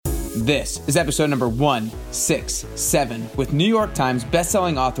This is episode number 167 with New York Times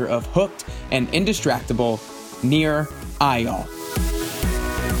bestselling author of Hooked and Indistractable, Nir Eyal.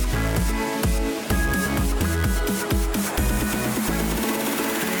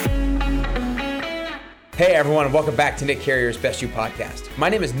 Hey everyone, and welcome back to Nick Carrier's Best You podcast. My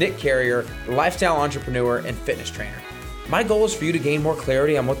name is Nick Carrier, lifestyle entrepreneur and fitness trainer. My goal is for you to gain more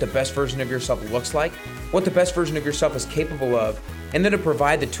clarity on what the best version of yourself looks like, what the best version of yourself is capable of, and then to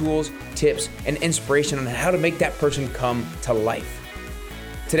provide the tools, tips, and inspiration on how to make that person come to life.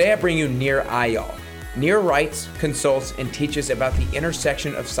 Today I bring you Nir Eyal. Nir writes, consults, and teaches about the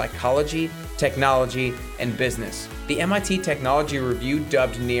intersection of psychology, technology, and business. The MIT Technology Review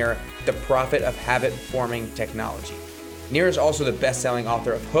dubbed Nir the prophet of habit-forming technology. Nir is also the best-selling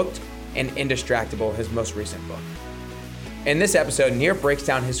author of Hooked and Indistractable, his most recent book. In this episode, Nir breaks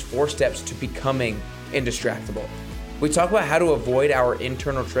down his 4 steps to becoming indistractable. We talk about how to avoid our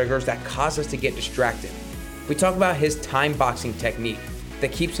internal triggers that cause us to get distracted. We talk about his time boxing technique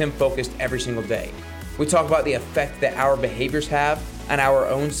that keeps him focused every single day. We talk about the effect that our behaviors have on our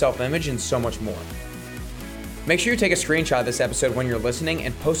own self-image and so much more. Make sure you take a screenshot of this episode when you're listening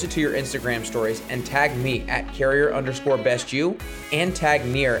and post it to your Instagram stories and tag me at carrier_bestyou and tag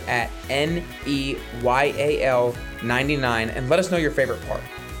Nir at NEYAL99 and let us know your favorite part.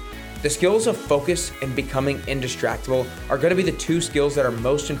 The skills of focus and becoming indistractable are going to be the 2 skills that are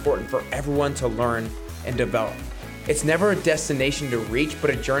most important for everyone to learn and develop. It's never a destination to reach, but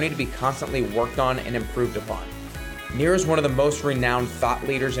a journey to be constantly worked on and improved upon. Nir is one of the most renowned thought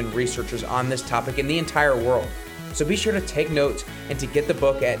leaders and researchers on this topic in the entire world. So be sure to take notes and to get the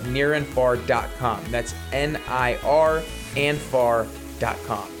book at nirandfar.com. That's NIR and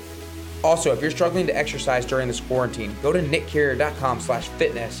far.com. Also, if you're struggling to exercise during this quarantine, go to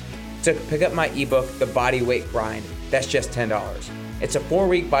nickcarrier.com/fitness to pick up my ebook, The Body Weight Grind. That's just $10. It's a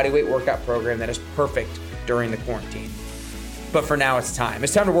 4-week bodyweight workout program that is perfect during the quarantine. But for now, it's time.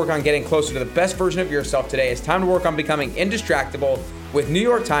 It's time to work on getting closer to the best version of yourself today. It's time to work on becoming indistractable with New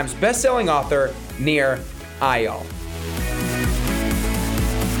York Times bestselling author Nir Eyal.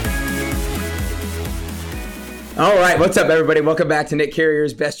 All right, what's up, everybody? Welcome back to Nick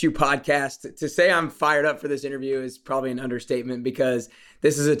Carrier's Best You podcast. To say I'm fired up for this interview is probably an understatement because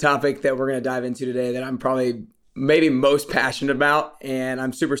this is a topic that we're going to dive into today that I'm probably maybe most passionate about, and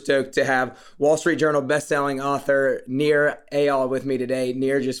I'm super stoked to have Wall Street Journal bestselling author Nir Eyal with me today.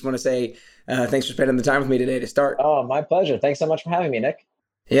 Nir, just want to say thanks for spending the time with me today to start. Oh, my pleasure. Thanks so much for having me, Nick.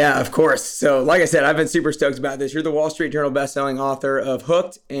 Yeah, of course. So like I said, I've been super stoked about this. You're the Wall Street Journal bestselling author of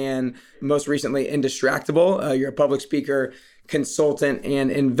Hooked and most recently Indistractable. You're a public speaker, consultant, and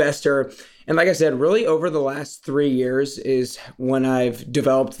investor. And like I said, really over the last 3 years is when I've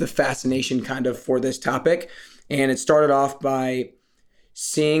developed the fascination kind of for this topic. And it started off by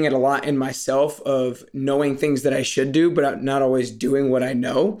seeing it a lot in myself of knowing things that I should do, but not always doing what I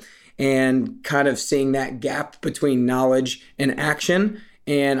know, and kind of seeing that gap between knowledge and action.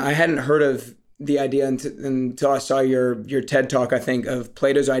 And I hadn't heard of the idea until I saw your TED Talk, I think, of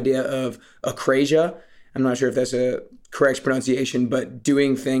Plato's idea of akrasia. I'm not sure if that's a correct pronunciation, but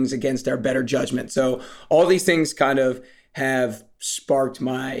doing things against our better judgment. So all these things kind of have sparked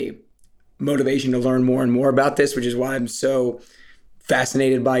my motivation to learn more and more about this, which is why I'm so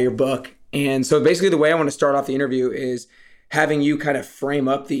fascinated by your book. And so basically the way I want to start off the interview is having you kind of frame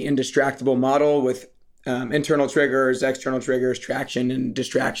up the indistractable model with internal triggers, external triggers, traction and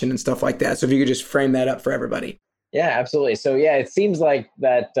distraction and stuff like that. So if you could just frame that up for everybody. Yeah, absolutely. So yeah, it seems like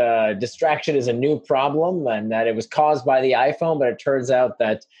that distraction is a new problem and that it was caused by the iPhone, but it turns out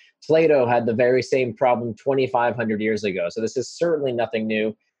that Plato had the very same problem 2,500 years ago. So this is certainly nothing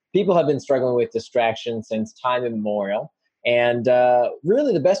new. People have been struggling with distraction since time immemorial. And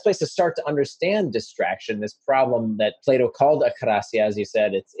really the best place to start to understand distraction, this problem that Plato called akrasia, as you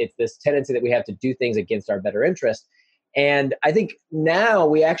said, it's this tendency that we have to do things against our better interest. And I think now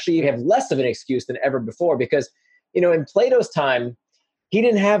we actually have less of an excuse than ever before because, in Plato's time, he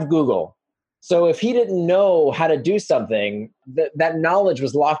didn't have Google. So if he didn't know how to do something, that knowledge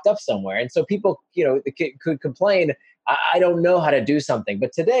was locked up somewhere. And so people, could complain, I don't know how to do something.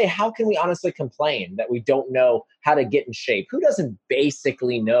 But today, how can we honestly complain that we don't know how to get in shape? Who doesn't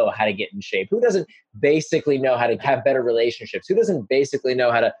basically know how to get in shape? Who doesn't basically know how to have better relationships? Who doesn't basically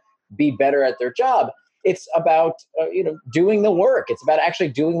know how to be better at their job? It's about, doing the work. It's about actually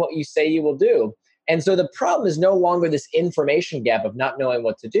doing what you say you will do. And so the problem is no longer this information gap of not knowing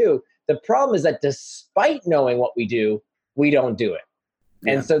what to do. The problem is that despite knowing what we do, we don't do it.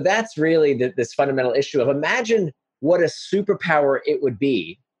 Yeah. And so that's really this fundamental issue of imagine what a superpower it would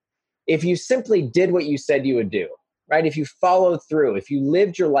be if you simply did what you said you would do, right? If you followed through, if you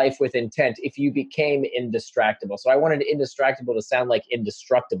lived your life with intent, if you became indistractable. So I wanted indistractable to sound like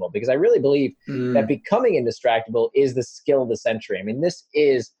indestructible, because I really believe that becoming indistractable is the skill of the century. I mean, this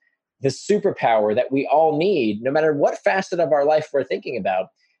is the superpower that we all need, no matter what facet of our life we're thinking about.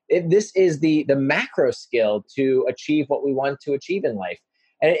 This is the macro skill to achieve what we want to achieve in life.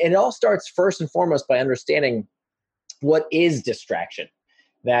 And it all starts first and foremost by understanding what is distraction.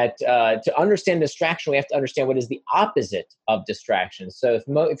 That to understand distraction, we have to understand what is the opposite of distraction. So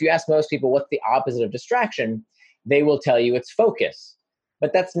if you ask most people what's the opposite of distraction, they will tell you it's focus.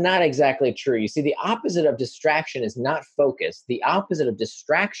 But that's not exactly true. You see, the opposite of distraction is not focus. The opposite of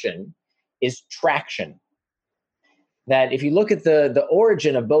distraction is traction. That if you look at the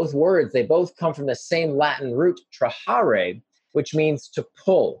origin of both words, they both come from the same Latin root, trahare, which means to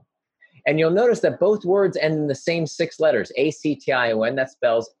pull. And you'll notice that both words end in the same 6 letters, A-C-T-I-O-N, that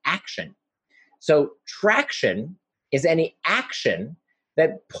spells action. So traction is any action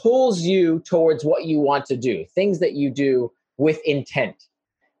that pulls you towards what you want to do, things that you do with intent.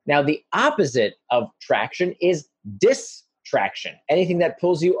 Now, the opposite of traction is distraction, anything that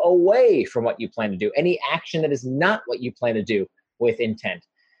pulls you away from what you plan to do, any action that is not what you plan to do with intent.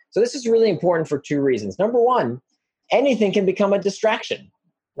 So this is really important for 2 reasons. Number one, anything can become a distraction.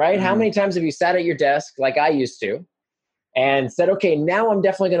 Right? How many times have you sat at your desk like I used to and said, okay, now I'm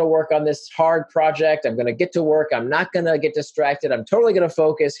definitely going to work on this hard project. I'm going to get to work. I'm not going to get distracted. I'm totally going to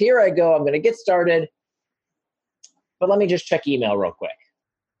focus. Here I go. I'm going to get started. But let me just check email real quick.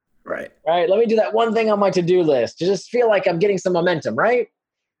 Right. Right. Let me do that one thing on my to-do list to just feel like I'm getting some momentum. Right.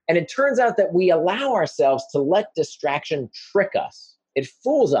 And it turns out that we allow ourselves to let distraction trick us. It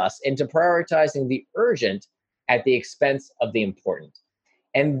fools us into prioritizing the urgent at the expense of the important.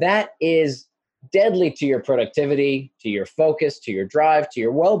 And that is deadly to your productivity, to your focus, to your drive, to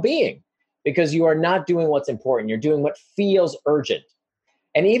your well-being, because you are not doing what's important. You're doing what feels urgent.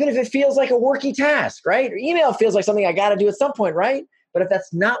 And even if it feels like a worky task, right? Or email feels like something I got to do at some point, right? But if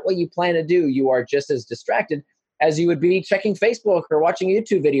that's not what you plan to do, you are just as distracted as you would be checking Facebook or watching a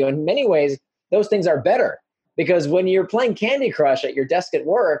YouTube video. In many ways, those things are better, because when you're playing Candy Crush at your desk at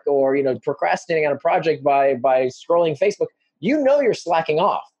work, or procrastinating on a project by scrolling Facebook, you're slacking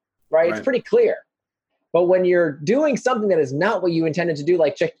off, right? It's pretty clear. But when you're doing something that is not what you intended to do,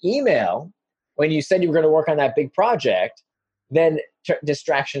 like check email, when you said you were going to work on that big project, then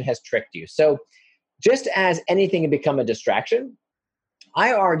distraction has tricked you. So just as anything can become a distraction,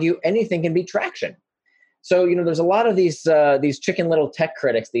 I argue anything can be traction. So, there's a lot of these Chicken Little tech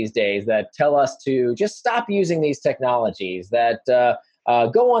critics these days that tell us to just stop using these technologies, that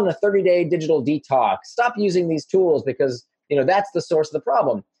go on a 30-day digital detox, stop using these tools because that's the source of the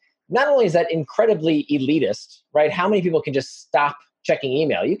problem. Not only is that incredibly elitist, right? How many people can just stop checking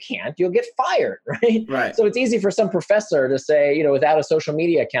email? You can't. You'll get fired, right? Right. So it's easy for some professor to say, without a social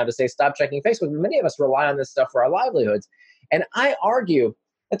media account, to say, stop checking Facebook. But many of us rely on this stuff for our livelihoods. And I argue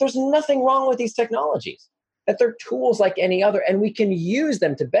that there's nothing wrong with these technologies, that they're tools like any other, and we can use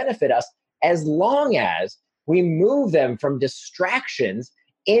them to benefit us as long as we move them from distractions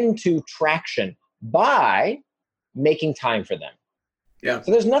into traction by making time for them. Yeah.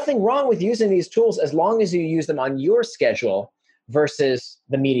 So there's nothing wrong with using these tools as long as you use them on your schedule versus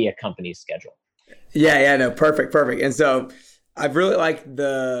the media company's schedule. Yeah, no, perfect. And so I've really liked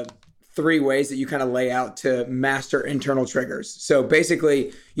the 3 ways that you kind of lay out to master internal triggers. So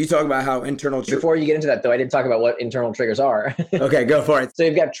basically, you talk about how internal Before you get into that, though, I didn't talk about what internal triggers are. Okay, go for it. So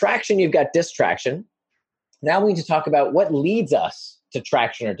you've got traction, you've got distraction. Now we need to talk about what leads us to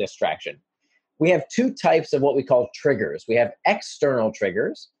traction or distraction. We have 2 types of what we call triggers. We have external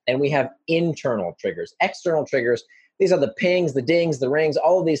triggers and we have internal triggers. External triggers, these are the pings, the dings, the rings,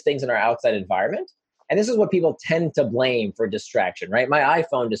 all of these things in our outside environment. And this is what people tend to blame for distraction, right? My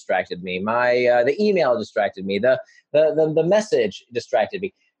iPhone distracted me. The email distracted me. The message distracted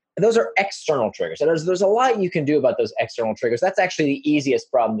me. And those are external triggers. And there's a lot you can do about those external triggers. That's actually the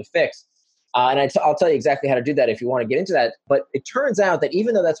easiest problem to fix. And I'll tell you exactly how to do that if you want to get into that. But it turns out that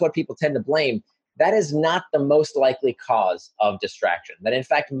even though that's what people tend to blame, that is not the most likely cause of distraction. That in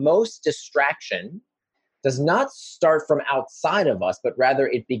fact, most distraction does not start from outside of us, but rather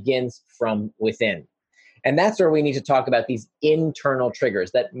it begins from within. And that's where we need to talk about these internal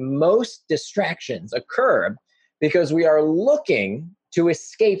triggers, that most distractions occur because we are looking to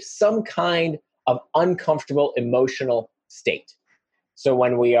escape some kind of uncomfortable emotional state. So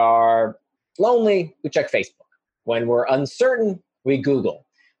when we are lonely, we check Facebook. When we're uncertain, we Google.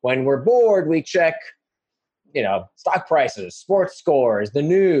 When we're bored, we check, stock prices, sports scores, the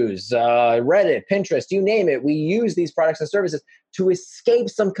news, Reddit, Pinterest, you name it. We use these products and services to escape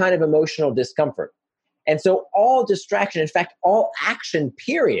some kind of emotional discomfort. And so all distraction, in fact, all action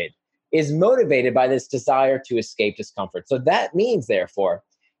period, is motivated by this desire to escape discomfort. So that means, therefore,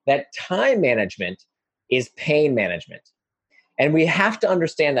 that time management is pain management. And we have to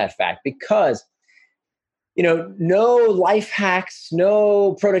understand that fact because, no life hacks,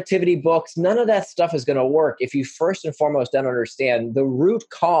 no productivity books, none of that stuff is going to work if you first and foremost don't understand the root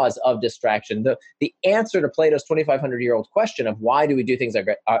cause of distraction. The answer to Plato's 2,500-year-old question of why do we do things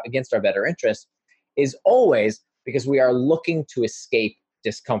against our better interests is always because we are looking to escape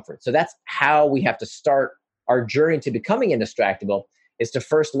discomfort. So that's how we have to start our journey to becoming indistractable, is to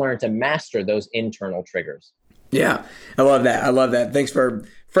first learn to master those internal triggers. Yeah, I love that. Thanks for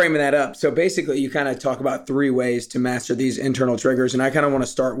framing that up. So basically, you kind of talk about 3 ways to master these internal triggers. And I kind of want to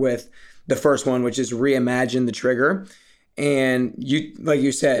start with the first one, which is reimagine the trigger. And like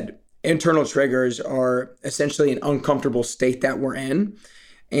you said, internal triggers are essentially an uncomfortable state that we're in.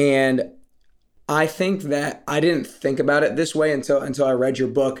 And I think that I didn't think about it this way until I read your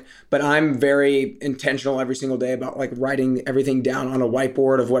book, but I'm very intentional every single day about like writing everything down on a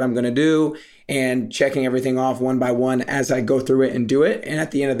whiteboard of what I'm going to do and checking everything off one by one as I go through it and do it. And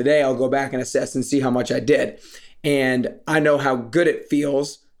at the end of the day, I'll go back and assess and see how much I did. And I know how good it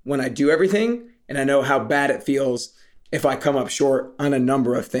feels when I do everything, and I know how bad it feels if I come up short on a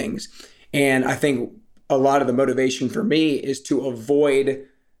number of things. And I think a lot of the motivation for me is to avoid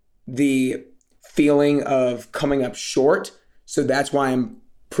the feeling of coming up short. So that's why I'm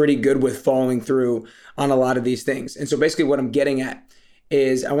pretty good with following through on a lot of these things. And so basically what I'm getting at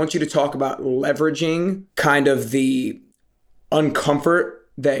is I want you to talk about leveraging kind of the uncomfort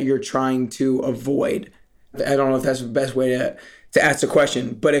that you're trying to avoid. I don't know if that's the best way to ask the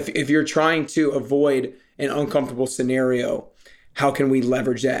question, but if you're trying to avoid an uncomfortable scenario, how can we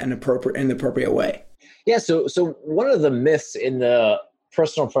leverage that in the appropriate way? Yeah. So one of the myths in the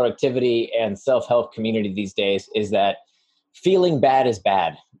personal productivity and self-help community these days is that feeling bad is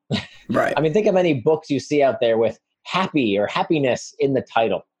bad. Right. I mean, think of any books you see out there with happy or happiness in the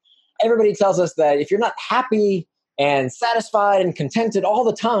title. Everybody tells us that if you're not happy and satisfied and contented all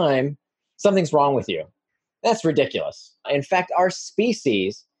the time, something's wrong with you. That's ridiculous. In fact, our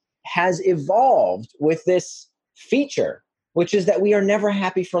species has evolved with this feature, which is that we are never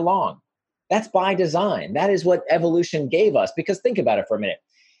happy for long. That's by design. That is what evolution gave us. Because think about it for a minute.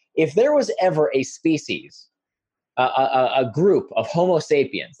 If there was ever a species, a group of Homo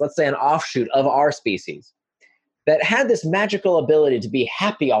sapiens, let's say an offshoot of our species, that had this magical ability to be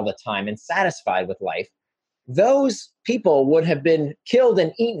happy all the time and satisfied with life, those people would have been killed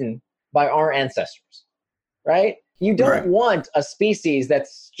and eaten by our ancestors, right? You don't want a species that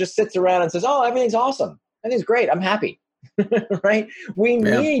just sits around and says, oh, everything's awesome. Everything's great. I'm happy. Right? We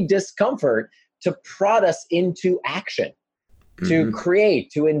need discomfort to prod us into action, to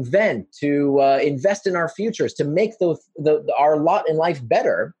create, to invent, to invest in our futures, to make our lot in life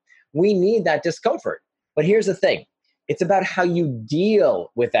better. We need that discomfort. But here's the thing. It's about how you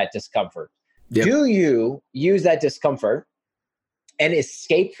deal with that discomfort. Yep. Do you use that discomfort and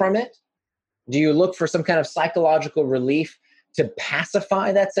escape from it? Do you look for some kind of psychological relief to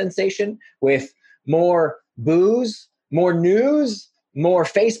pacify that sensation with more booze, more news, more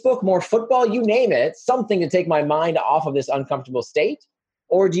Facebook, more football, you name it, something to take my mind off of this uncomfortable state?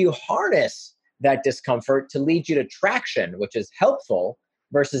 Or do you harness that discomfort to lead you to traction, which is helpful,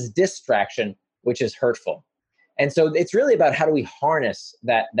 versus distraction, which is hurtful? And so it's really about how do we harness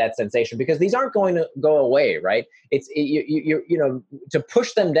that sensation, because these aren't going to go away, right? It's to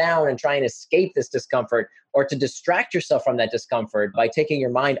push them down and try and escape this discomfort, or to distract yourself from that discomfort by taking your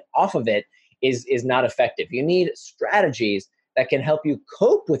mind off of it is not effective. You need strategies that can help you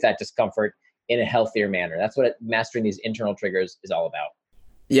cope with that discomfort in a healthier manner. That's what mastering these internal triggers is all about.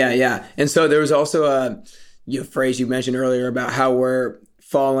 Yeah. And so there was also a phrase you mentioned earlier about how we're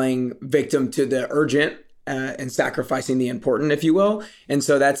falling victim to the urgent and sacrificing the important, if you will. And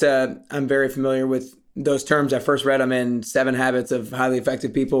so I'm very familiar with those terms. I first read them in 7 Habits of Highly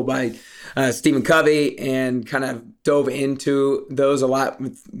Effective People by Stephen Covey, and kind of dove into those a lot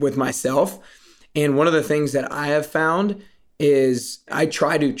with myself. And one of the things that I have found is I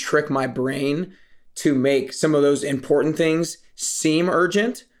try to trick my brain to make some of those important things seem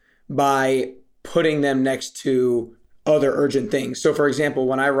urgent by putting them next to other urgent things. So for example,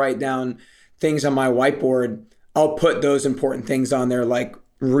 when I write down things on my whiteboard, I'll put those important things on there, like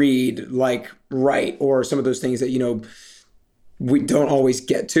read, like write, or some of those things that, we don't always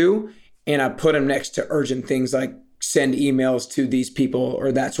get to. And I put them next to urgent things like send emails to these people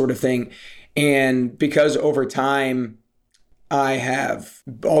or that sort of thing. And because over time, I have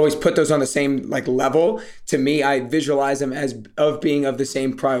always put those on the same level, to me, I visualize them as being of the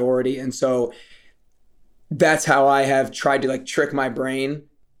same priority. And so that's how I have tried to like trick my brain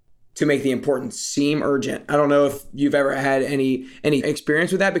to make the important seem urgent. I don't know if you've ever had any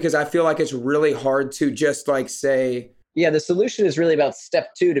experience with that, because I feel like it's really hard to just like say, yeah, the solution is really about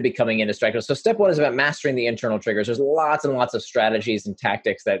step 2 to becoming indistractable. So step 1 is about mastering the internal triggers. There's lots and lots of strategies and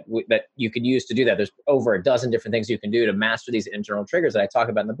tactics that you could use to do that. There's over a dozen different things you can do to master these internal triggers that I talk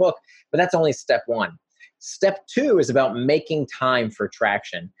about in the book, but that's only step 1. Step 2 is about making time for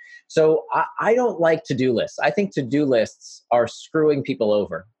traction. So I don't like to-do lists. I think to-do lists are screwing people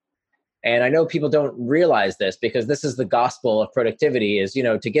over. And I know people don't realize this, because this is the gospel of productivity is,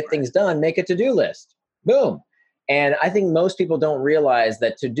 to get things done, make a to-do list. Boom. And I think most people don't realize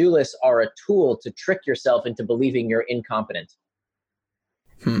that to-do lists are a tool to trick yourself into believing you're incompetent.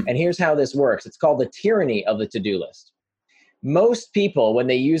 And here's how this works. It's called the tyranny of the to-do list. Most people, when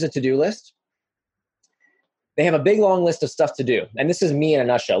they use a to-do list, they have a big, long list of stuff to do. And this is me in a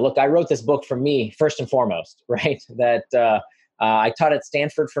nutshell. Look, I wrote this book for me, first and foremost, right? That I taught at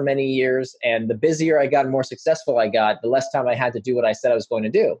Stanford for many years. And the busier I got and more successful I got, the less time I had to do what I said I was going to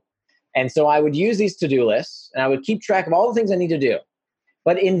do. And so I would use these to-do lists, and I would keep track of all the things I need to do.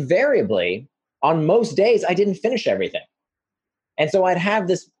 But invariably, on most days, I didn't finish everything. And so I'd have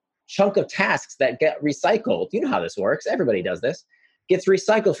this chunk of tasks that get recycled. You know how this works. Everybody does this. Gets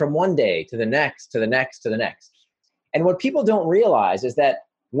recycled from one day to the next, to the next, to the next. And what people don't realize is that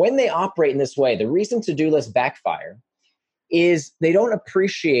when they operate in this way, the reason to-do lists backfire is they don't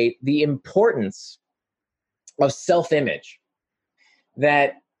appreciate the importance of self-image.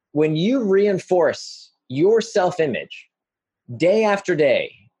 That when you reinforce your self-image day after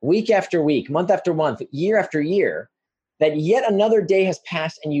day, week after week, month after month, year after year, that yet another day has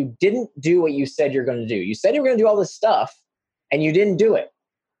passed and you didn't do what you said you're going to do. You said you were going to do all this stuff and you didn't do it.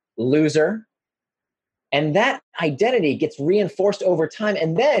 Loser. And that identity gets reinforced over time.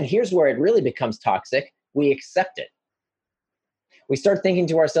 And then here's where it really becomes toxic. We accept it. We start thinking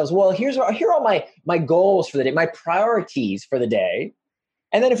to ourselves, well, here are all my goals for the day, my priorities for the day.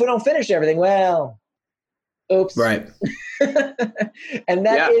 And then if we don't finish everything, well, oops. Right. And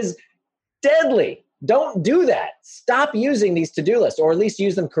that is deadly. Don't do that. Stop using these to-do lists, or at least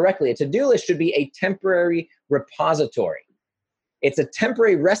use them correctly. A to-do list should be a temporary repository. It's a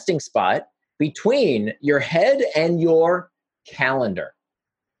temporary resting spot between your head and your calendar.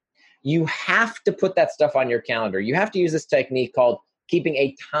 You have to put that stuff on your calendar. You have to use this technique called keeping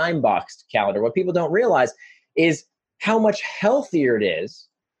a time-boxed calendar. What people don't realize is how much healthier it is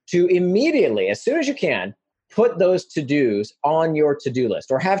to immediately, as soon as you can, put those to-dos on your to-do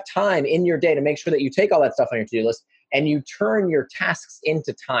list, or have time in your day to make sure that you take all that stuff on your to-do list and you turn your tasks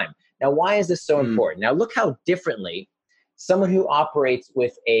into time. Now, why is this so important? Now, look how differently someone who operates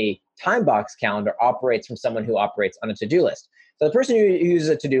with a time box calendar operates from someone who operates on a to-do list. So the person who uses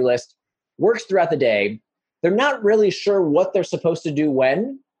a to-do list works throughout the day. They're not really sure what they're supposed to do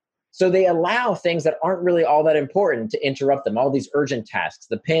when. So they allow things that aren't really all that important to interrupt them. All these urgent tasks,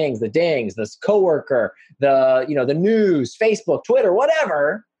 the pings, the dings, this coworker, the news, Facebook, Twitter,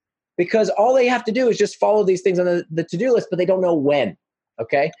 whatever, because all they have to do is just follow these things on the to-do list, but they don't know when.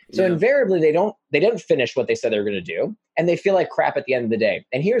 Okay. So invariably they didn't finish what they said they were going to do, and they feel like crap at the end of the day.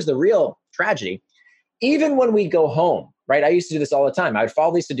 And here's the real tragedy. Even when we go home, right? I used to do this all the time. I would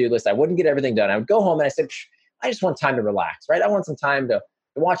follow these to-do lists. I wouldn't get everything done. I would go home and I said, I just want time to relax, right? I want some time to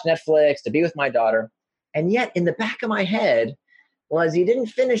watch Netflix, to be with my daughter. And yet in the back of my head was, you didn't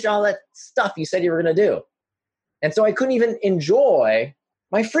finish all that stuff you said you were going to do. And so I couldn't even enjoy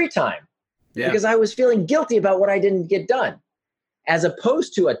my free time because I was feeling guilty about what I didn't get done. As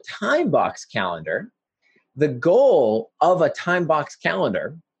opposed to a time box calendar, the goal of a time box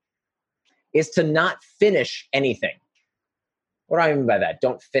calendar is to not finish anything. What do I mean by that?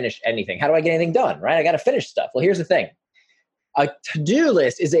 Don't finish anything. How do I get anything done, right? I got to finish stuff. Well, here's the thing. A to-do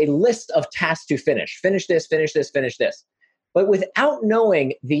list is a list of tasks to finish. Finish this, finish this, finish this. But without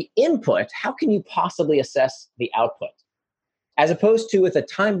knowing the input, how can you possibly assess the output? As opposed to with a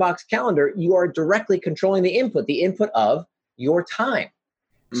time box calendar, you are directly controlling the input of your time.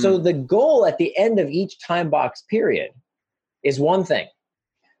 So the goal at the end of each time box period is one thing: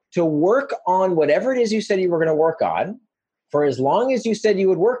 to work on whatever it is you said you were going to work on for as long as you said you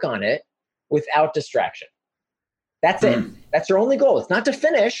would work on it without distraction. That's it. That's your only goal. It's not to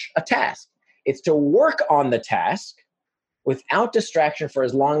finish a task. It's to work on the task without distraction for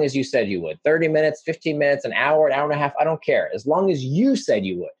as long as you said you would. 30 minutes, 15 minutes, an hour and a half, I don't care. As long as you said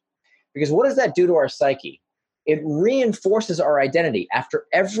you would. Because what does that do to our psyche? It reinforces our identity. After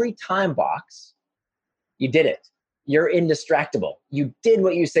every time box, you did it. You're indistractable. You did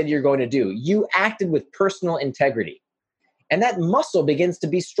what you said you're going to do. You acted with personal integrity. And that muscle begins to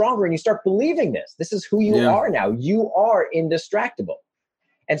be stronger and you start believing this. This is who you are now. You are indistractable.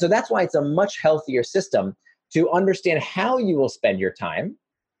 And so that's why it's a much healthier system to understand how you will spend your time,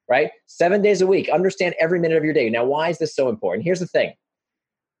 right? 7 days a week, understand every minute of your day. Now, why is this so important? Here's the thing.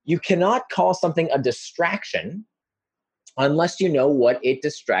 You cannot call something a distraction unless you know what it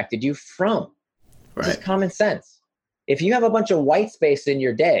distracted you from. Right. This is common sense. If you have a bunch of white space in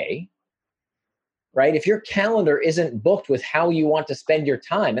your day, right? If your calendar isn't booked with how you want to spend your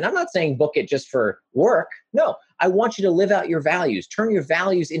time, and I'm not saying book it just for work. No, I want you to live out your values, turn your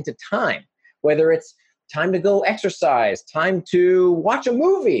values into time, whether it's time to go exercise, time to watch a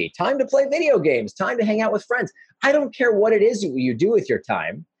movie, time to play video games, time to hang out with friends. I don't care what it is you do with your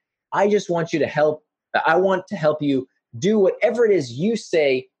time. I just want you to help. I want to help you do whatever it is you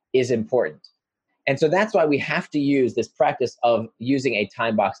say is important. And so that's why we have to use this practice of using a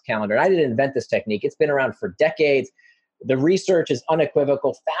time box calendar. And I didn't invent this technique. It's been around for decades. The research is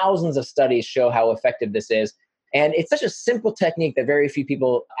unequivocal. Thousands of studies show how effective this is. And it's such a simple technique that very few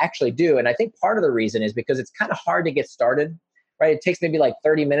people actually do. And I think part of the reason is because it's kind of hard to get started, right? It takes maybe like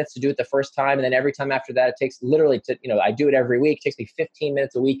 30 minutes to do it the first time. And then every time after that, it takes literally I do it every week. It takes me 15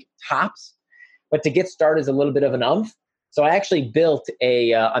 minutes a week tops. But to get started is a little bit of an umph. So I actually built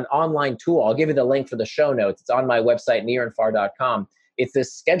an online tool. I'll give you the link for the show notes. It's on my website, nirandfar.com. It's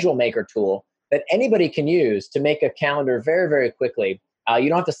this schedule maker tool that anybody can use to make a calendar very, very quickly. You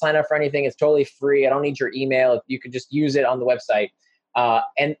don't have to sign up for anything. It's totally free. I don't need your email. You can just use it on the website.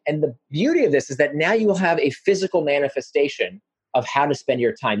 And the beauty of this is that now you will have a physical manifestation of how to spend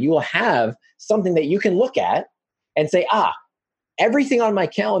your time. You will have something that you can look at and say, everything on my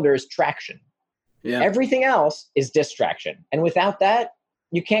calendar is traction. Yeah. Everything else is distraction. And without that,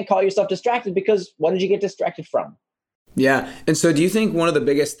 you can't call yourself distracted because what did you get distracted from? Yeah. And so do you think one of the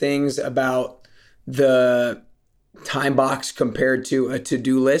biggest things about the time box compared to a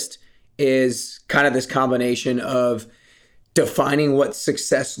to-do list is kind of this combination of defining what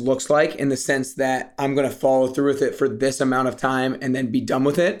success looks like in the sense that I'm going to follow through with it for this amount of time and then be done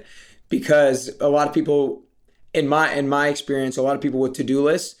with it? Because a lot of people, in my experience, a lot of people with to-do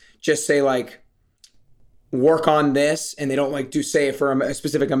lists just say like, work on this, and they don't like to say it for a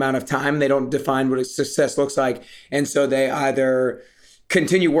specific amount of time. They don't define what a success looks like. And so they either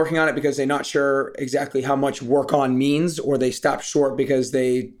continue working on it because they're not sure exactly how much work on means, or they stop short because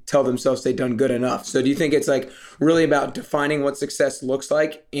they tell themselves they've done good enough. So do you think it's like really about defining what success looks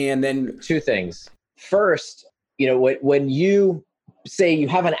like? And then two things. First, when you say you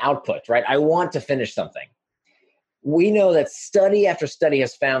have an output, right? I want to finish something. We know that study after study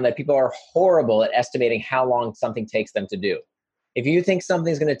has found that people are horrible at estimating how long something takes them to do. If you think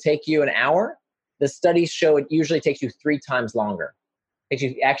something's going to take you an hour, the studies show it usually takes you 3 times longer.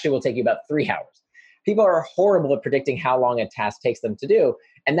 It actually will take you about 3 hours. People are horrible at predicting how long a task takes them to do.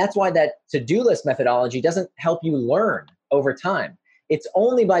 And that's why that to-do list methodology doesn't help you learn over time. It's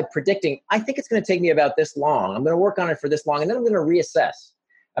only by predicting, I think it's going to take me about this long. I'm going to work on it for this long, and then I'm going to reassess.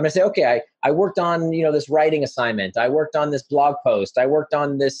 I'm going to say, okay, I worked on, this writing assignment. I worked on this blog post. I worked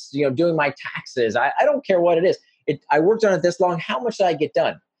on this, doing my taxes. I don't care what it is. I worked on it this long. How much did I get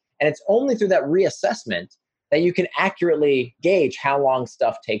done? And it's only through that reassessment that you can accurately gauge how long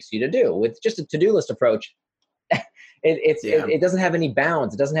stuff takes you to do. With just a to-do list approach, it doesn't have any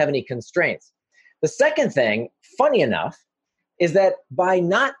bounds. It doesn't have any constraints. The second thing, funny enough, is that by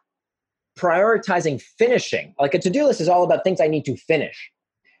not prioritizing finishing, like a to-do list is all about things I need to finish.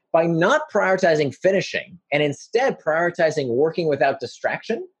 By not prioritizing finishing and instead prioritizing working without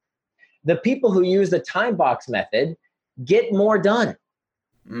distraction, the people who use the time box method get more done.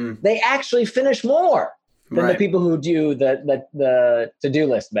 They actually finish more than the people who do the to-do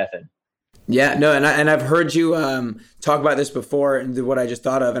list method. Yeah, no, and I've heard you talk about this before, and what I just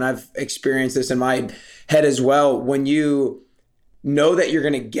thought of, and I've experienced this in my head as well. When you know that you're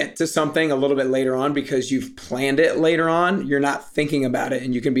going to get to something a little bit later on because you've planned it later on, you're not thinking about it,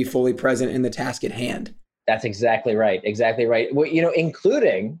 and you can be fully present in the task at hand. That's exactly right. Exactly right. Well,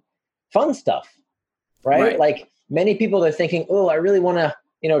 including fun stuff, right? Like many people are thinking, oh, I really want to,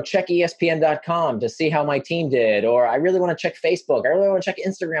 check ESPN.com to see how my team did, or I really want to check Facebook. I really want to check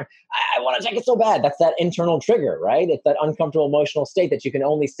Instagram. I want to check it so bad. That's that internal trigger, right? It's that uncomfortable emotional state that you can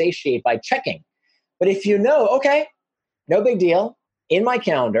only satiate by checking. But if okay, no big deal. In my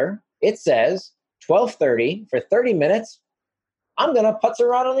calendar, it says 12:30 for 30 minutes. I'm going to putz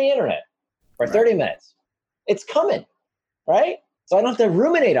around on the internet for 30 minutes. It's coming, right? So I don't have to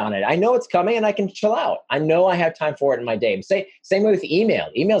ruminate on it. I know it's coming and I can chill out. I know I have time for it in my day. Same way with email.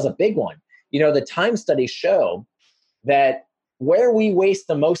 Email is a big one. The time studies show that where we waste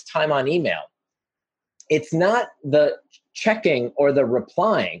the most time on email, it's not the checking or the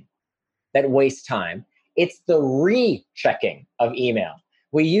replying that wastes time. It's the rechecking of email.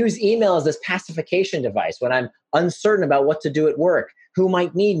 We use email as this pacification device when I'm uncertain about what to do at work, who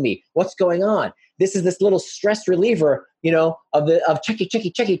might need me, what's going on. This is this little stress reliever, of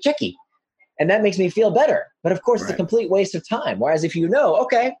checky. And that makes me feel better. But of course, it's a complete waste of time. Whereas if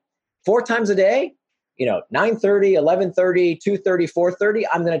okay, 4 times a day, 9:30, 11:30, 2:30, 4:30,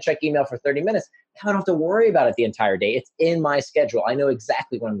 I'm going to check email for 30 minutes. Now I don't have to worry about it the entire day. It's in my schedule. I know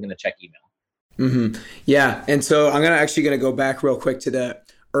exactly when I'm going to check email. Mm-hmm. Yeah. And so I'm going to go back real quick to the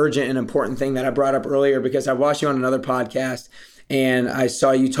urgent and important thing that I brought up earlier, because I watched you on another podcast and I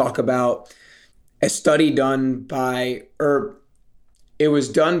saw you talk about a study done it was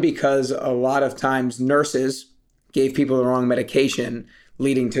done because a lot of times nurses gave people the wrong medication,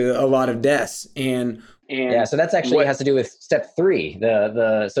 leading to a lot of deaths. And so that's actually has to do with step 3.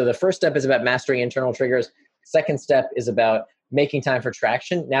 So the first step is about mastering internal triggers. Second step is about making time for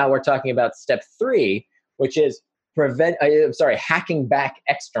traction. Now we're talking about step 3, which is hacking back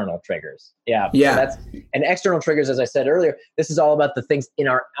external triggers. Yeah. So and external triggers, as I said earlier, this is all about the things in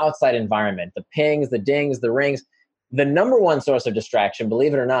our outside environment, the pings, the dings, the rings. The number one source of distraction,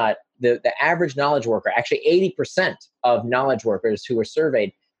 believe it or not, the average knowledge worker, actually 80% of knowledge workers who were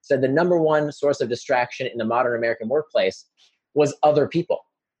surveyed said the number one source of distraction in the modern American workplace was other people,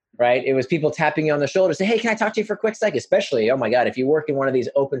 right? It was people tapping you on the shoulder, say, hey, can I talk to you for a quick second? Especially, oh my God, if you work in one of these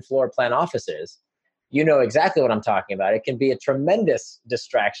open floor plan offices, you know exactly what I'm talking about. It can be a tremendous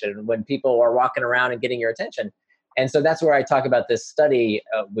distraction when people are walking around and getting your attention. And so that's where I talk about this study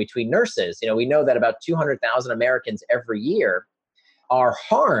between nurses. We know that about 200,000 Americans every year are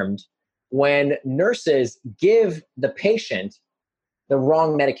harmed when nurses give the patient the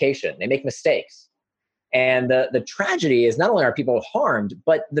wrong medication. They make mistakes. And the tragedy is not only are people harmed,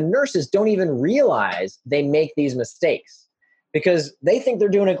 but the nurses don't even realize they make these mistakes because they think they're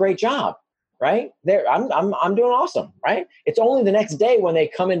doing a great job. Right? I'm doing awesome, right? It's only the next day when they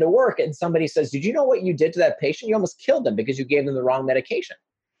come into work and somebody says, did you know what you did to that patient? You almost killed them because you gave them the wrong medication.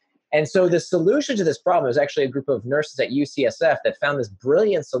 And so the solution to this problem is actually a group of nurses at UCSF that found this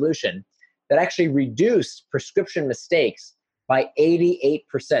brilliant solution that actually reduced prescription mistakes by 88%.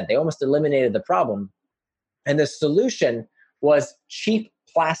 They almost eliminated the problem. And the solution was cheap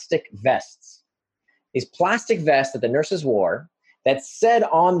plastic vests. These plastic vests that the nurses wore that said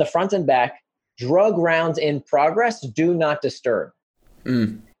on the front and back, drug rounds in progress, do not disturb.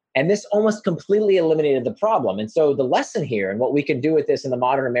 And this almost completely eliminated the problem. And so the lesson here, and what we can do with this in the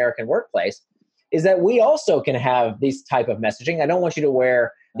modern American workplace, is that we also can have these type of messaging. I don't want you to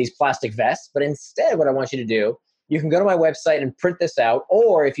wear these plastic vests, but instead what I want you to do, you can go to my website and print this out,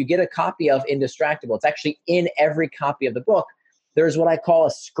 or if you get a copy of Indistractable, it's actually in every copy of the book, there's what I call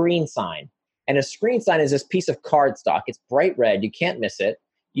a screen sign. And a screen sign is this piece of cardstock. It's bright red. You can't miss it.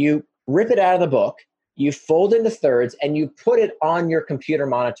 You rip it out of the book, you fold into thirds, and you put it on your computer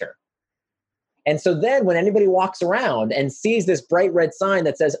monitor. And so then when anybody walks around and sees this bright red sign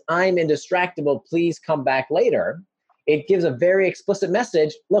that says, I'm Indistractable, please come back later, it gives a very explicit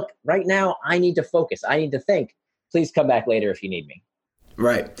message. Look, right now, I need to focus. I need to think. Please come back later if you need me.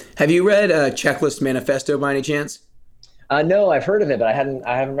 Right. Have you read Checklist Manifesto by any chance? No, I've heard of it, but I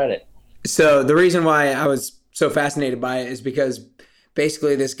haven't read it. So the reason why I was so fascinated by it is because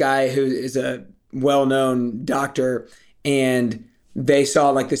basically this guy who is a well-known doctor, and they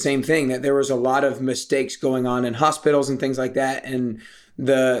saw like the same thing, that there was a lot of mistakes going on in hospitals and things like that. And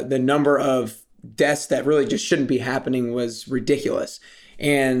the number of deaths that really just shouldn't be happening was ridiculous.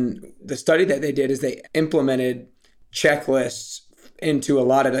 And the study that they did is they implemented checklists into a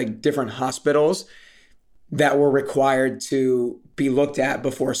lot of like different hospitals that were required to be looked at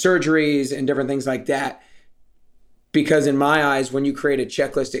before surgeries and different things like that. Because in my eyes, when you create a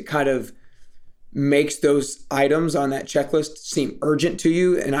checklist, it kind of makes those items on that checklist seem urgent to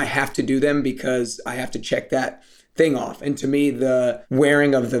you. And I have to do them because I have to check that thing off. And to me, the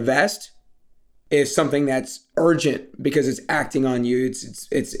wearing of the vest is something that's urgent because it's acting on you.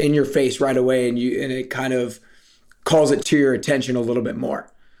 It's in your face right away, and it kind of calls it to your attention a little bit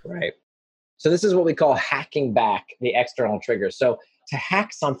more. Right. So this is what we call hacking back the external triggers. So to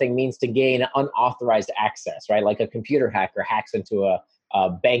hack something means to gain unauthorized access, right? Like a computer hacker hacks into a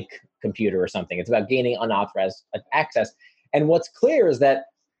bank computer or something. It's about gaining unauthorized access. And what's clear is that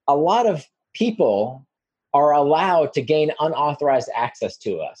a lot of people are allowed to gain unauthorized access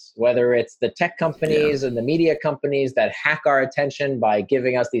to us, whether it's the tech companies and the media companies that hack our attention by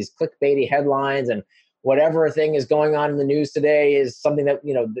giving us these clickbaity headlines, and whatever thing is going on in the news today is something that,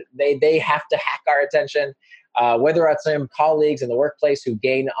 they have to hack our attention. whether it's some colleagues in the workplace who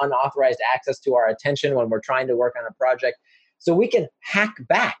gain unauthorized access to our attention when we're trying to work on a project. So we can hack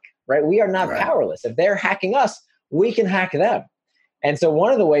back, right? We are not powerless. If they're hacking us, we can hack them. And so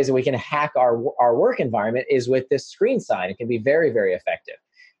one of the ways that we can hack our work environment is with this screen sign. It can be very, very effective.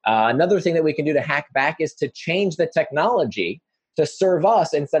 Another thing that we can do to hack back is to change the technology to serve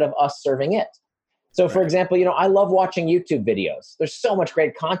us instead of us serving it. So for example, I love watching YouTube videos. There's so much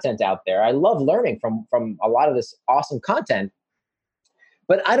great content out there. I love learning from a lot of this awesome content,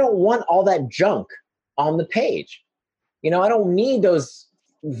 but I don't want all that junk on the page. I don't need those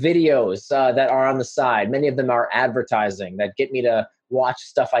videos that are on the side. Many of them are advertising that get me to watch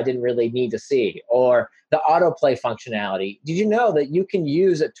stuff I didn't really need to see, or the autoplay functionality. Did you know that you can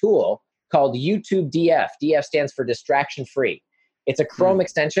use a tool called YouTube DF? DF stands for distraction free. It's a Chrome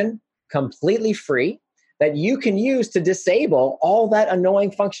extension, completely free, that you can use to disable all that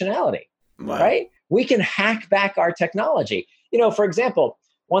annoying functionality, right? We can hack back our technology. For example,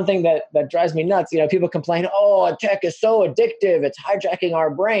 one thing that drives me nuts, people complain, tech is so addictive, it's hijacking our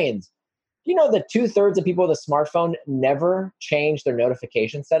brains. You know that 2/3 of people with a smartphone never change their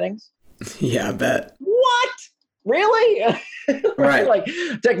notification settings? Yeah, I bet. What? Really? Right. Like,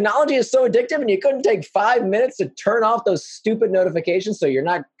 technology is so addictive and you couldn't take 5 minutes to turn off those stupid notifications so you're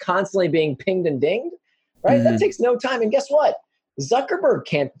not constantly being pinged and dinged, right? That takes no time. And guess what? Zuckerberg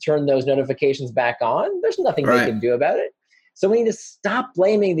can't turn those notifications back on. There's nothing they can do about it. So we need to stop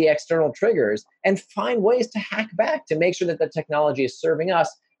blaming the external triggers and find ways to hack back to make sure that the technology is serving us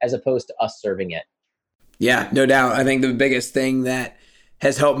as opposed to us serving it. Yeah, no doubt. I think the biggest thing that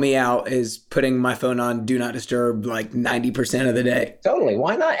has helped me out is putting my phone on Do Not Disturb like 90% of the day. Totally.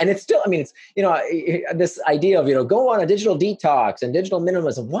 Why not? And it's still, it's, this idea of, go on a digital detox and digital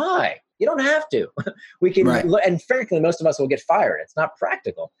minimalism. Why? You don't have to. We can, and frankly, most of us will get fired. It's not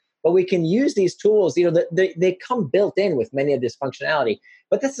practical. But we can use these tools, they come built in with many of this functionality.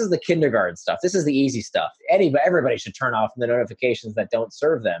 But this is the kindergarten stuff. This is the easy stuff. Everybody should turn off the notifications that don't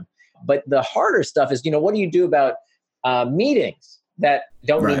serve them. But the harder stuff is, what do you do about meetings that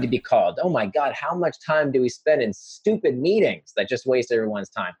don't need to be called? Oh my God, how much time do we spend in stupid meetings that just waste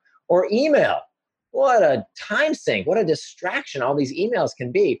everyone's time? Or email. What a time sink. What a distraction all these emails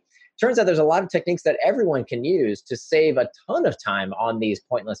can be. Turns out there's a lot of techniques that everyone can use to save a ton of time on these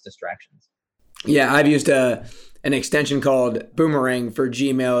pointless distractions. Yeah, I've used an extension called Boomerang for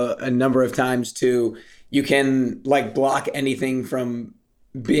Gmail a number of times you can block anything from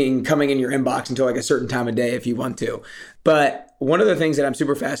coming in your inbox until a certain time of day if you want to. But one of the things that I'm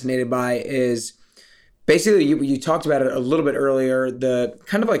super fascinated by is basically you talked about it a little bit earlier, the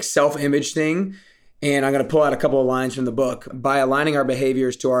kind of self-image thing. And I'm going to pull out a couple of lines from the book. By aligning our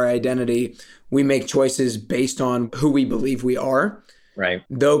behaviors to our identity, we make choices based on who we believe we are. Right.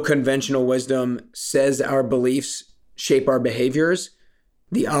 Though conventional wisdom says our beliefs shape our behaviors,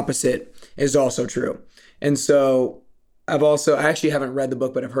 the opposite is also true. And so I actually haven't read the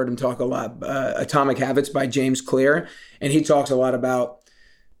book, but I've heard him talk a lot. Atomic Habits by James Clear. And he talks a lot about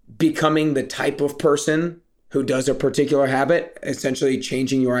becoming the type of person who does a particular habit, essentially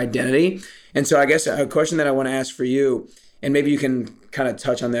changing your identity. And so I guess a question that I want to ask for you, and maybe you can kind of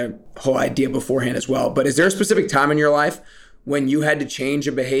touch on the whole idea beforehand as well, but is there a specific time in your life when you had to change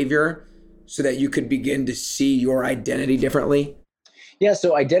a behavior so that you could begin to see your identity differently? Yeah,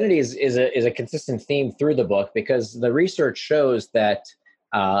 so identity is a consistent theme through the book because the research shows that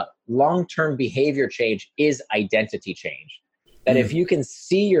long-term behavior change is identity change. That if you can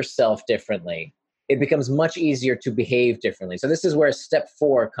see yourself differently, it becomes much easier to behave differently. So this is where step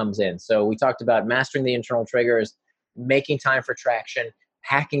 4 comes in. So we talked about mastering the internal triggers, making time for traction,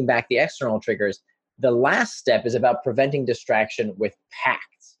 hacking back the external triggers. The last step is about preventing distraction with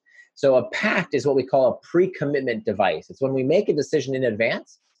pacts. So a pact is what we call a pre-commitment device. It's when we make a decision in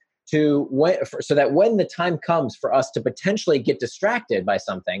advance so that when the time comes for us to potentially get distracted by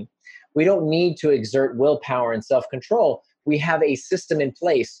something, we don't need to exert willpower and self-control. We have a system in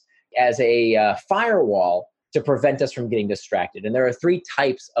place as a firewall to prevent us from getting distracted. And there are 3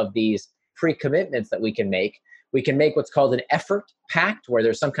 types of these pre-commitments that we can make. We can make what's called an effort pact, where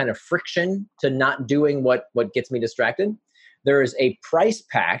there's some kind of friction to not doing what gets me distracted. There is a price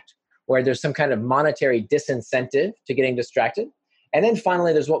pact, where there's some kind of monetary disincentive to getting distracted. And then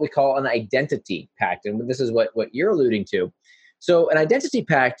finally, there's what we call an identity pact. And this is what you're alluding to. So an identity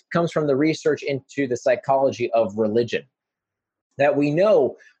pact comes from the research into the psychology of religion. That we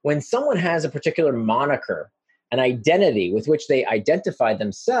know when someone has a particular moniker, an identity with which they identify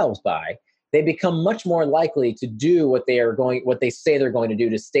themselves by, they become much more likely to do what they say they're going to do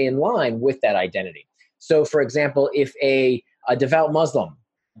to stay in line with that identity. So for example, if a devout Muslim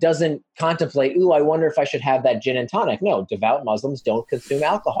doesn't contemplate, ooh, I wonder if I should have that gin and tonic. No, devout Muslims don't consume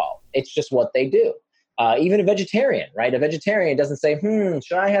alcohol. It's just what they do. Even a vegetarian, right? A vegetarian doesn't say,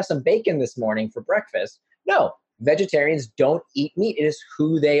 should I have some bacon this morning for breakfast? No, vegetarians don't eat meat. It is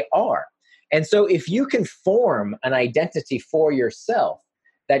who they are. And so if you can form an identity for yourself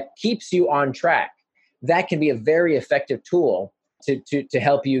that keeps you on track, that can be a very effective tool to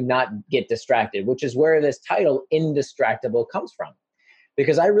help you not get distracted, which is where this title, Indistractable, comes from.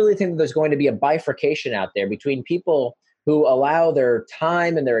 Because I really think that there's going to be a bifurcation out there between people who allow their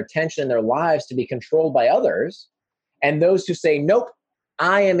time and their attention and their lives to be controlled by others, and those who say, nope,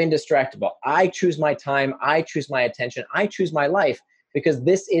 I am indistractable. I choose my time. I choose my attention. I choose my life because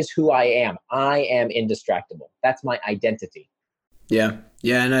this is who I am. I am indistractable. That's my identity. Yeah.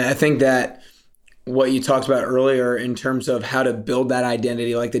 Yeah. And I think that what you talked about earlier in terms of how to build that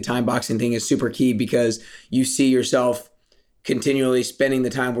identity, like the time boxing thing, is super key, because you see yourself continually spending the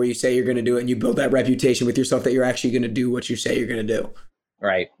time where you say you're going to do it, and you build that reputation with yourself that you're actually going to do what you say you're going to do.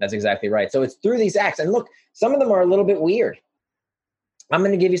 Right. That's exactly right. So it's through these acts. And look, some of them are a little bit weird. I'm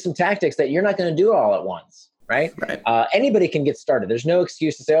going to give you some tactics that you're not going to do all at once. Right. Anybody can get started. There's no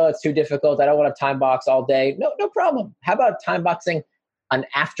excuse to say, oh, it's too difficult. I don't want to time box all day. No problem. How about time boxing an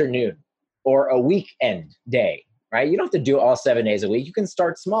afternoon or a weekend day? Right. You don't have to do it all 7 days a week. You can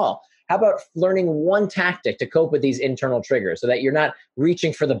start small. How about learning one tactic to cope with these internal triggers so that you're not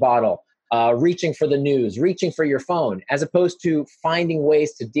reaching for the bottle, reaching for the news, reaching for your phone, as opposed to finding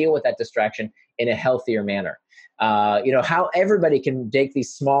ways to deal with that distraction in a healthier manner? How everybody can take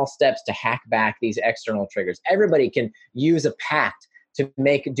these small steps to hack back these external triggers. Everybody can use a pact to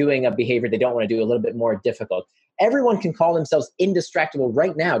make doing a behavior they don't want to do a little bit more difficult. Everyone can call themselves indistractable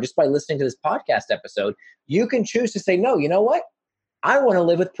right now just by listening to this podcast episode. You can choose to say, no, you know what? I want to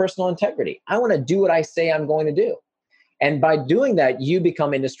live with personal integrity. I want to do what I say I'm going to do. And by doing that, you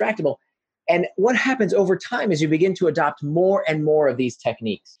become indistractable. And what happens over time is you begin to adopt more and more of these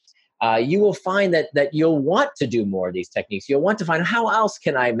techniques. You will find that you'll want to do more of these techniques. You'll want to find, how else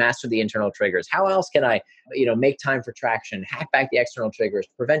can I master the internal triggers? How else can I, make time for traction, hack back the external triggers,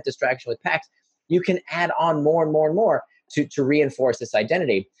 prevent distraction with pacts? You can add on more and more and more to reinforce this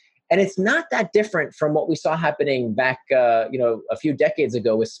identity. And it's not that different from what we saw happening back, a few decades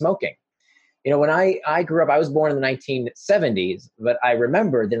ago with smoking. When I grew up, I was born in the 1970s, but I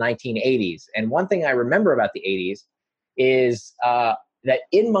remember the 1980s. And one thing I remember about the 80s is that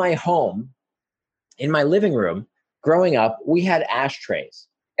in my home, in my living room, growing up, we had ashtrays.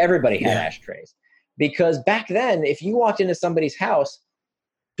 Everybody had ashtrays. Because back then, if you walked into somebody's house,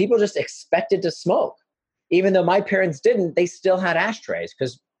 people just expected to smoke. Even though my parents didn't, they still had ashtrays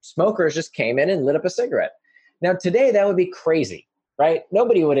because smokers just came in and lit up a cigarette. Now, today, that would be crazy, right?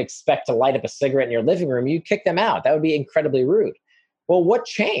 Nobody would expect to light up a cigarette in your living room. You'd kick them out. That would be incredibly rude. Well, what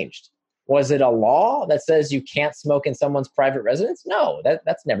changed? Was it a law that says you can't smoke in someone's private residence? No,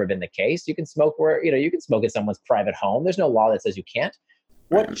 that's never been the case. You can smoke you can smoke in someone's private home. There's no law that says you can't.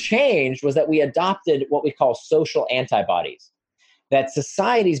 What changed was that we adopted what we call social antibodies, that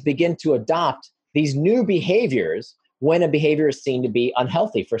societies begin to adopt these new behaviors when a behavior is seen to be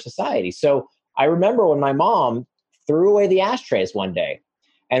unhealthy for society. So I remember when my mom threw away the ashtrays one day,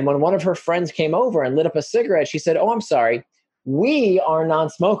 and when one of her friends came over and lit up a cigarette, she said, oh, I'm sorry. We are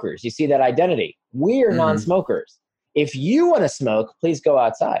non-smokers. You see that identity. We are non-smokers. If you want to smoke, please go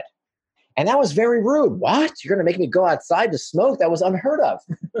outside. And that was very rude. What? You're going to make me go outside to smoke? That was unheard of.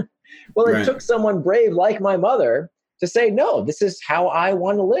 Well, it took someone brave like my mother to say, no, this is how I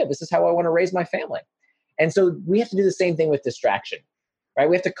want to live. This is how I want to raise my family. And so we have to do the same thing with distraction, right?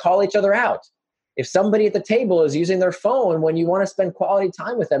 We have to call each other out. If somebody at the table is using their phone when you want to spend quality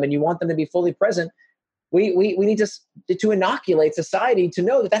time with them and you want them to be fully present, we need to inoculate society to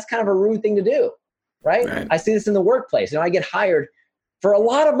know that that's kind of a rude thing to do, right? I see this in the workplace. I get hired for a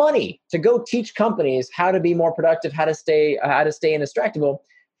lot of money to go teach companies how to be more productive, how to stay indistractable.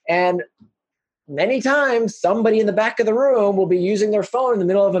 And many times somebody in the back of the room will be using their phone in the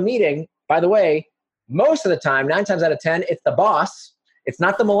middle of a meeting. By the way, most of the time, 9 times out of 10, it's the boss. It's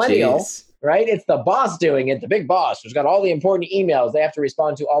not the millennial, right? It's the boss doing it, the big boss who's got all the important emails they have to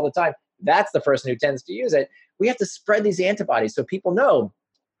respond to all the time. That's the person who tends to use it. We have to spread these antibodies so people know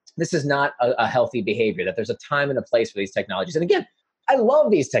this is not a healthy behavior, that there's a time and a place for these technologies. And again, I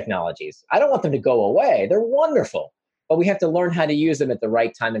love these technologies. I don't want them to go away. They're wonderful. But we have to learn how to use them at the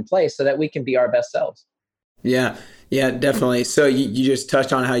right time and place so that we can be our best selves. Yeah, definitely. So you just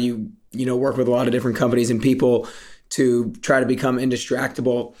touched on how you work with a lot of different companies and people to try to become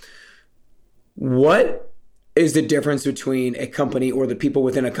indistractable. What is the difference between a company or the people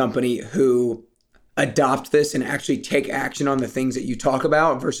within a company who adopt this and actually take action on the things that you talk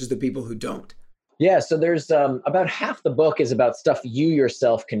about versus the people who don't? Yeah, so there's about half the book is about stuff you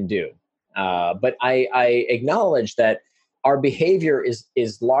yourself can do. But I acknowledge that our behavior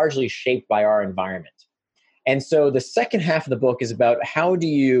is largely shaped by our environment. And so the second half of the book is about how do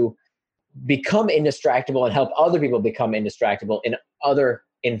you become indistractable and help other people become indistractable in other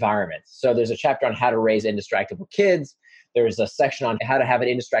environments. So there's a chapter on how to raise indistractable kids. There's a section on how to have an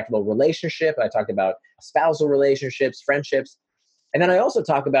indistractable relationship. I talked about spousal relationships, friendships. And then I also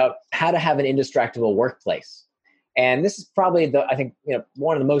talk about how to have an indistractable workplace. And this is probably I think,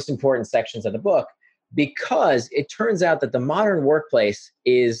 one of the most important sections of the book, because it turns out that the modern workplace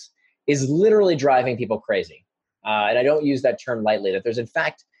is literally driving people crazy. And I don't use that term lightly, that there's in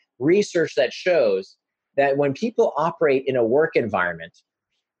fact research that shows that when people operate in a work environment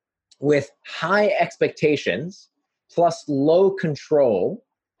with high expectations plus low control,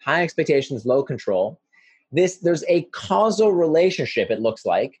 high expectations, low control, there's a causal relationship, it looks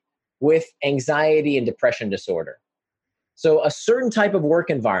like, with anxiety and depression disorder. So a certain type of work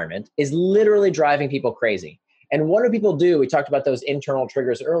environment is literally driving people crazy. And what do people do? We talked about those internal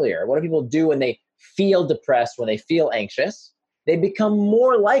triggers earlier. What do people do when they feel depressed, when they feel anxious? They become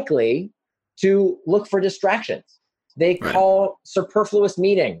more likely to look for distractions. They call superfluous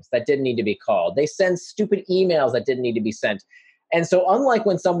meetings that didn't need to be called. They send stupid emails that didn't need to be sent. And so unlike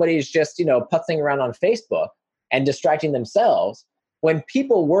when somebody's just, putzing around on Facebook and distracting themselves, when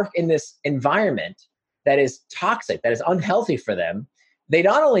people work in this environment that is toxic, that is unhealthy for them, they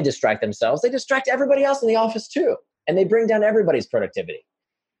not only distract themselves, they distract everybody else in the office too. And they bring down everybody's productivity.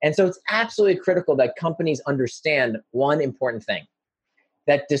 And so it's absolutely critical that companies understand one important thing,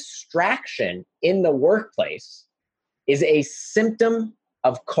 that distraction in the workplace is a symptom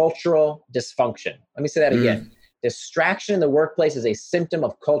of cultural dysfunction. Let me say that again. Distraction in the workplace is a symptom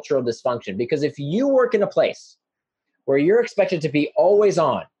of cultural dysfunction, because if you work in a place where you're expected to be always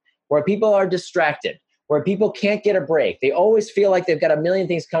on, where people are distracted, where people can't get a break, they always feel like they've got a million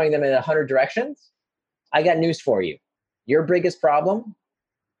things coming them in 100 directions, I got news for you. Your biggest problem,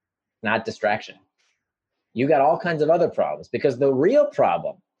 not distraction. You got all kinds of other problems, because the real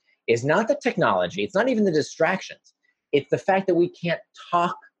problem is not the technology. It's not even the distractions. It's the fact that we can't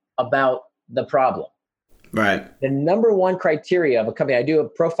talk about the problem. Right. The number one criteria of a company, I do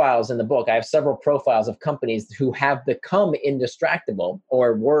have profiles in the book. I have several profiles of companies who have become indistractable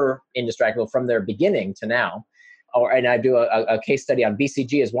or were indistractable from their beginning to now. And I do a case study on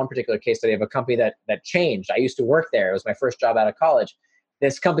BCG as one particular case study of a company that changed. I used to work there. It was my first job out of college.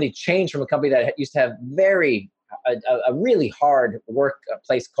 This company changed from a company that used to have a really hard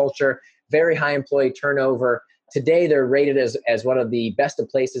workplace culture, very high employee turnover. Today, they're rated as one of the best of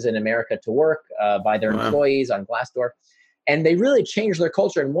places in America to work by their employees on Glassdoor. And they really changed their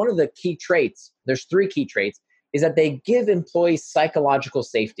culture. And one of the key traits, there's 3 key traits, is that they give employees psychological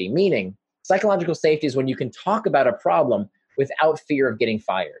safety, meaning psychological safety is when you can talk about a problem without fear of getting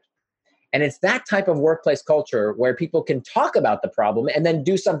fired. And it's that type of workplace culture where people can talk about the problem and then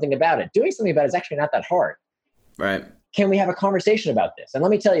do something about it. Doing something about it is actually not that hard. Right. Can we have a conversation about this? And let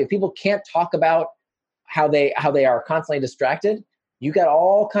me tell you, people can't talk about how they are constantly distracted. You got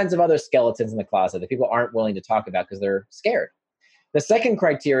all kinds of other skeletons in the closet that people aren't willing to talk about because they're scared. The second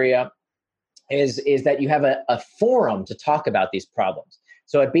criteria is that you have a forum to talk about these problems.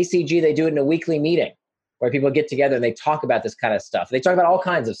 So at BCG, they do it in a weekly meeting where people get together and they talk about this kind of stuff. They talk about all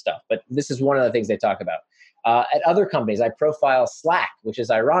kinds of stuff, but this is one of the things they talk about. At other companies, I profile Slack, which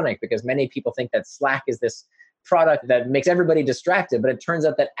is ironic because many people think that Slack is this product that makes everybody distracted, but it turns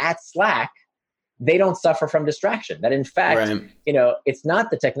out that at Slack, they don't suffer from distraction. That in fact, it's not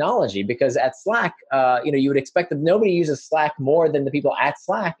the technology, because at Slack, you would expect that nobody uses Slack more than the people at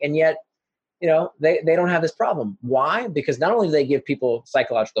Slack. And yet, they don't have this problem. Why? Because not only do they give people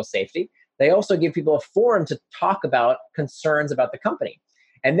psychological safety, they also give people a forum to talk about concerns about the company.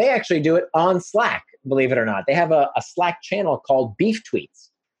 And they actually do it on Slack, believe it or not. They have a Slack channel called Beef Tweets,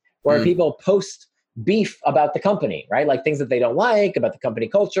 where people post beef about the company, right? Like things that they don't like, about the company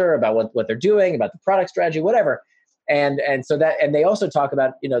culture, about what they're doing, about the product strategy, whatever. And they also talk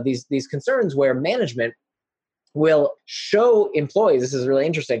about, these concerns where management will show employees, this is really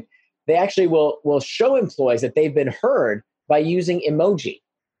interesting, they actually will show employees that they've been heard by using emoji,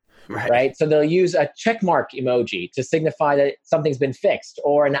 right? So they'll use a check mark emoji to signify that something's been fixed,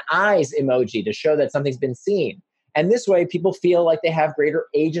 or an eyes emoji to show that something's been seen. And this way, people feel like they have greater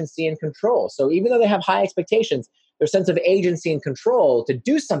agency and control. So even though they have high expectations, their sense of agency and control to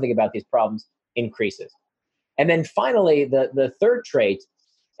do something about these problems increases. And then finally, the third trait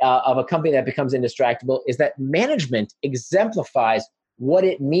of a company that becomes indistractable is that management exemplifies what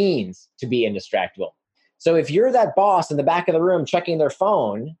it means to be indistractable. So if you're that boss in the back of the room checking their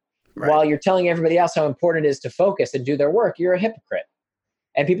phone while you're telling everybody else how important it is to focus and do their work, you're a hypocrite.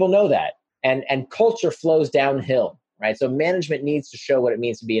 And people know that. And culture flows downhill, right? So management needs to show what it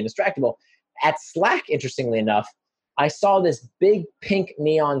means to be indistractable. At Slack, interestingly enough, I saw this big pink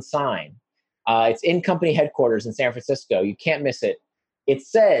neon sign. It's in company headquarters in San Francisco. You can't miss it. It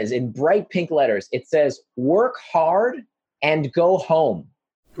says in bright pink letters, it says, work hard and go home.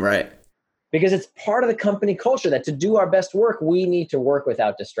 Right. Because it's part of the company culture that to do our best work, we need to work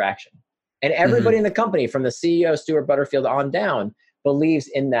without distraction. And everybody in the company, from the CEO, Stuart Butterfield, on down, believes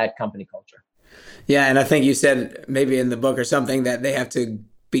in that company culture. Yeah, and I think you said maybe in the book or something that they have to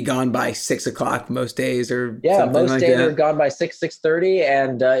be gone by 6 o'clock most days, or something most like days that. are gone by 6:30.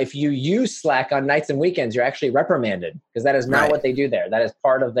 And if you use Slack on nights and weekends, you're actually reprimanded, because that is not what they do there. That is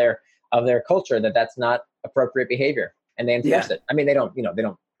part of their culture, that's not appropriate behavior, and they enforce it. I mean, they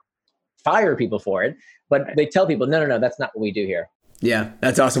don't fire people for it, but they tell people, no, that's not what we do here. Yeah,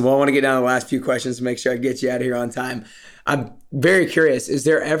 that's awesome. Well, I want to get down to the last few questions to make sure I get you out of here on time. I'm very curious. Is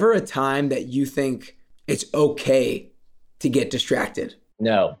there ever a time that you think it's okay to get distracted?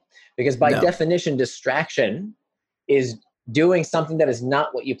 No, because by definition, distraction is doing something that is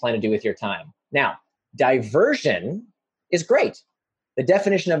not what you plan to do with your time. Now, diversion is great. The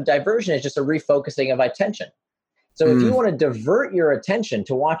definition of diversion is just a refocusing of attention. So if you want to divert your attention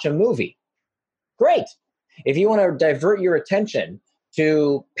to watch a movie, great. If you want to divert your attention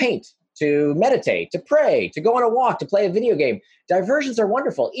to paint, to meditate, to pray, to go on a walk, to play a video game, diversions are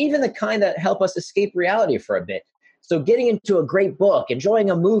wonderful, even the kind that help us escape reality for a bit. So getting into a great book, enjoying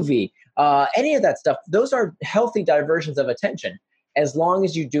a movie, any of that stuff, those are healthy diversions of attention, as long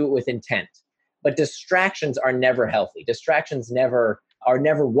as you do it with intent. But distractions are never healthy. Distractions are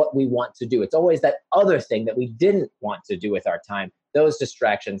never what we want to do. It's always that other thing that we didn't want to do with our time. Those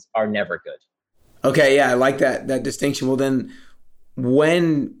distractions are never good. Okay, yeah, I like that distinction. Well, then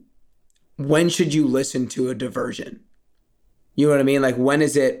when should you listen to a diversion? You know what I mean? Like, when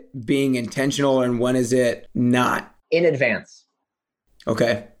is it being intentional and when is it not? In advance.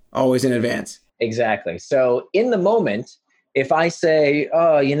 Okay, always in advance. Exactly. So in the moment, if I say,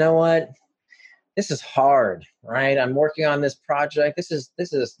 oh, you know what? This is hard, right? I'm working on this project. This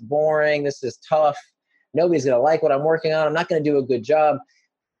is boring. This is tough. Nobody's going to like what I'm working on. I'm not going to do a good job.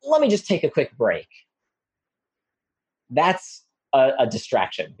 Let me just take a quick break. That's a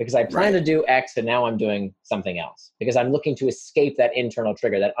distraction, because I plan to do X and now I'm doing something else, because I'm looking to escape that internal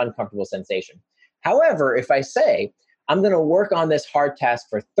trigger, that uncomfortable sensation. However, if I say, I'm going to work on this hard task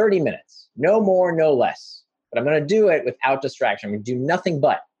for 30 minutes, no more, no less, but I'm going to do it without distraction. I'm going to do nothing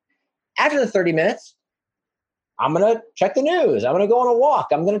but. After the 30 minutes, I'm going to check the news. I'm going to go on a walk.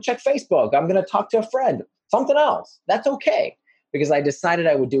 I'm going to check Facebook. I'm going to talk to a friend, something else. That's okay, because I decided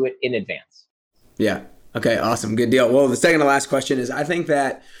I would do it in advance. Yeah. Okay. Awesome. Good deal. Well, the second to last question is, I think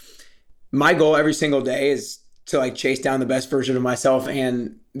that my goal every single day is to chase down the best version of myself.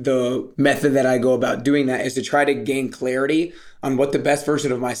 And the method that I go about doing that is to try to gain clarity on what the best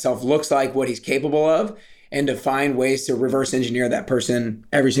version of myself looks like, what he's capable of, and to find ways to reverse engineer that person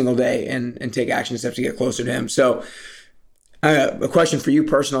every single day and take action steps to get closer to him. So a question for you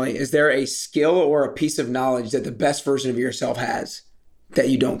personally, is there a skill or a piece of knowledge that the best version of yourself has that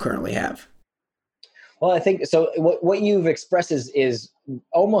you don't currently have? Well, I think so. What you've expressed is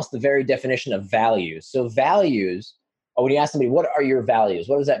almost the very definition of values. So values, when you ask somebody, what are your values?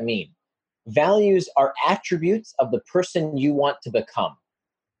 What does that mean? Values are attributes of the person you want to become.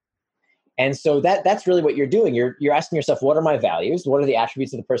 And so that's really what you're doing. You're asking yourself, what are my values? What are the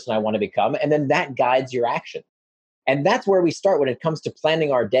attributes of the person I want to become? And then that guides your action. And that's where we start when it comes to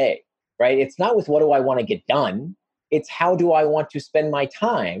planning our day, right? It's not with what do I want to get done? It's how do I want to spend my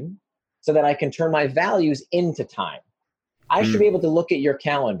time so that I can turn my values into time. I should be able to look at your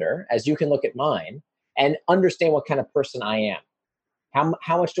calendar, as you can look at mine, and understand what kind of person I am.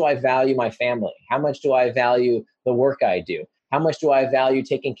 How much do I value my family? How much do I value the work I do? How much do I value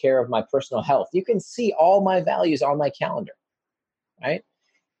taking care of my personal health? You can see all my values on my calendar, right?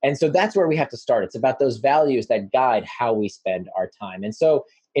 And so that's where we have to start. It's about those values that guide how we spend our time. And so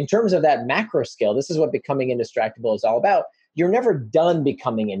in terms of that macro skill, this is what becoming indistractable is all about. You're never done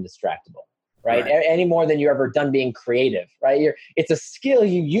becoming indistractable, right? Any more than you're ever done being creative, right? It's a skill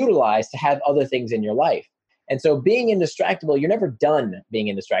you utilize to have other things in your life. And so being indistractable, you're never done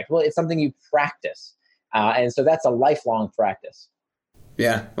being indistractable. It's something you practice. And so that's a lifelong practice.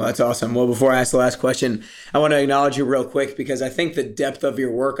 Yeah, well, that's awesome. Well, before I ask the last question, I want to acknowledge you real quick, because I think the depth of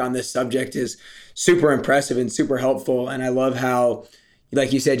your work on this subject is super impressive and super helpful. And I love how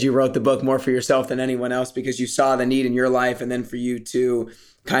like you said, you wrote the book more for yourself than anyone else because you saw the need in your life, and then for you to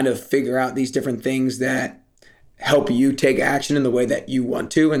kind of figure out these different things that help you take action in the way that you want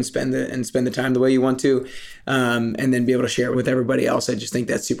to and spend the time the way you want to, and then be able to share it with everybody else. I just think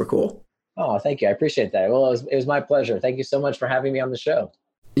that's super cool. Oh, thank you. I appreciate that. Well, it was my pleasure. Thank you so much for having me on the show.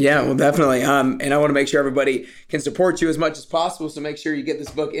 Yeah, well, definitely. And I want to make sure everybody can support you as much as possible. So make sure you get this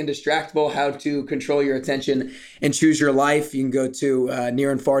book, Indistractable, How to Control Your Attention and Choose Your Life. You can go to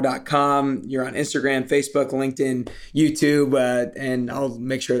nearandfar.com. You're on Instagram, Facebook, LinkedIn, YouTube, and I'll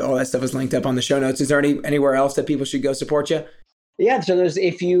make sure all that stuff is linked up on the show notes. Is there anywhere else that people should go support you? Yeah, so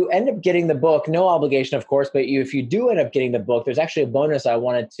if you end up getting the book, no obligation, of course, but if you do end up getting the book, there's actually a bonus I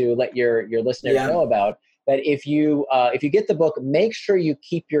wanted to let your listeners know about. That if you get the book, make sure you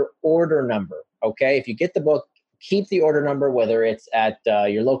keep your order number. Okay, if you get the book, keep the order number. Whether it's at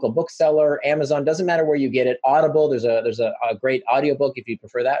your local bookseller, Amazon, doesn't matter where you get it. Audible, there's a great audiobook if you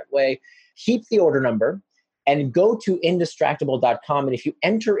prefer that way. Keep the order number and go to indistractable.com. And if you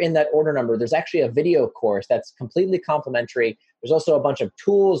enter in that order number, there's actually a video course that's completely complimentary. There's also a bunch of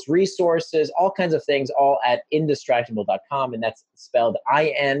tools, resources, all kinds of things, all at indistractable.com, and that's spelled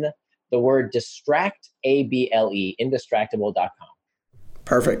IN. The word distract, ABLE, indistractable.com.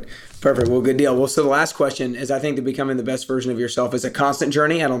 Perfect. Well, good deal. Well, so the last question is, I think that becoming the best version of yourself is a constant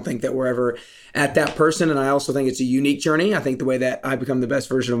journey. I don't think that we're ever at that person. And I also think it's a unique journey. I think the way that I become the best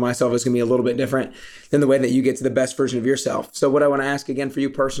version of myself is going to be a little bit different than the way that you get to the best version of yourself. So what I want to ask again for you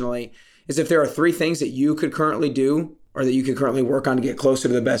personally is if there are 3 things that you could currently do or that you could currently work on to get closer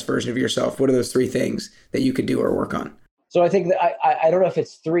to the best version of yourself, what are those 3 things that you could do or work on? So I think that I don't know if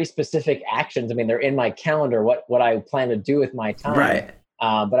it's 3 specific actions. I mean, they're in my calendar, what I plan to do with my time. Right.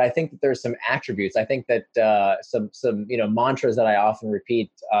 But I think that there's some attributes. I think that some mantras that I often repeat,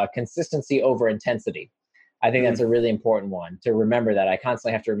 consistency over intensity. I think that's a really important one to remember. That I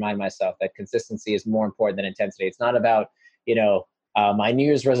constantly have to remind myself that consistency is more important than intensity. It's not about, my New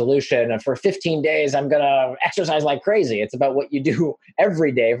Year's resolution for 15 days, I'm going to exercise like crazy. It's about what you do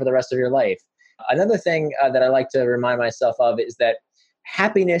every day for the rest of your life. Another thing that I like to remind myself of is that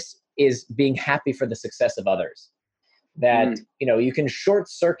happiness is being happy for the success of others. That, you can short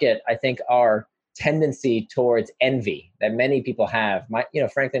circuit, I think, our tendency towards envy that many people have,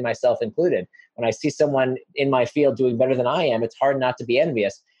 frankly, myself included. When I see someone in my field doing better than I am, it's hard not to be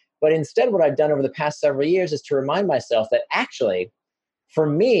envious. But instead, what I've done over the past several years is to remind myself that actually, for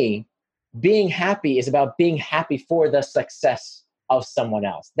me, being happy is about being happy for the success of someone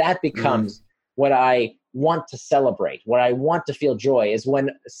else. That becomes what I want to celebrate. What I want to feel joy is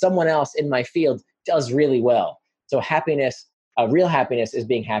when someone else in my field does really well. So happiness, real happiness, is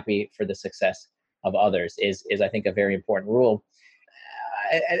being happy for the success of others is I think a very important rule.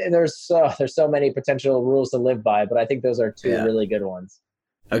 And there's so many potential rules to live by, but I think those are 2 really good ones.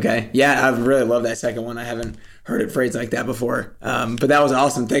 Okay. Yeah, I really love that second one. I haven't heard it phrased like that before. But that was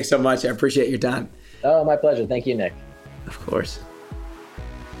awesome. Thanks so much. I appreciate your time. Oh, my pleasure. Thank you, Nick. Of course.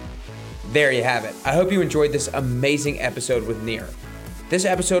 There you have it. I hope you enjoyed this amazing episode with Nir. This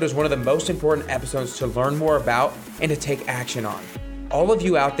episode is one of the most important episodes to learn more about and to take action on. All of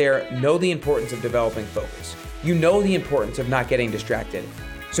you out there know the importance of developing focus. You know the importance of not getting distracted.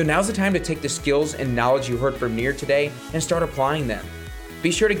 So now's the time to take the skills and knowledge you heard from Nir today and start applying them.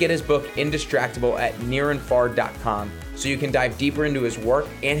 Be sure to get his book, Indistractable, at nearandfar.com so you can dive deeper into his work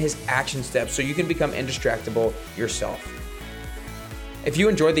and his action steps so you can become indistractable yourself. If you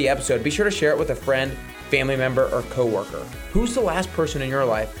enjoyed the episode, be sure to share it with a friend, family member, or coworker. Who's the last person in your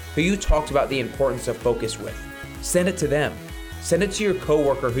life who you talked about the importance of focus with? Send it to them. Send it to your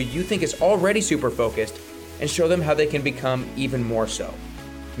coworker who you think is already super focused and show them how they can become even more so.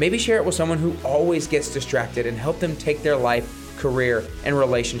 Maybe share it with someone who always gets distracted and help them take their life, career, and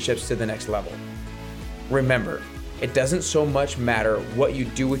relationships to the next level. Remember, it doesn't so much matter what you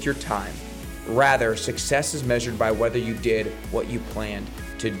do with your time. Rather, success is measured by whether you did what you planned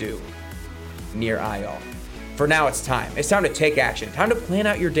to do. Nir Eyal. For now, it's time. It's time to take action. Time to plan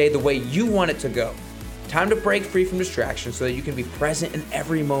out your day the way you want it to go. Time to break free from distractions so that you can be present in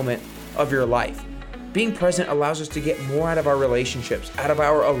every moment of your life. Being present allows us to get more out of our relationships, out of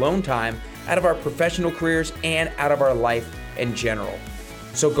our alone time, out of our professional careers, and out of our life in general.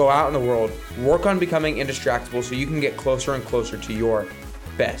 So go out in the world, work on becoming indistractable so you can get closer and closer to your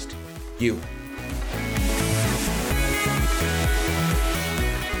best you.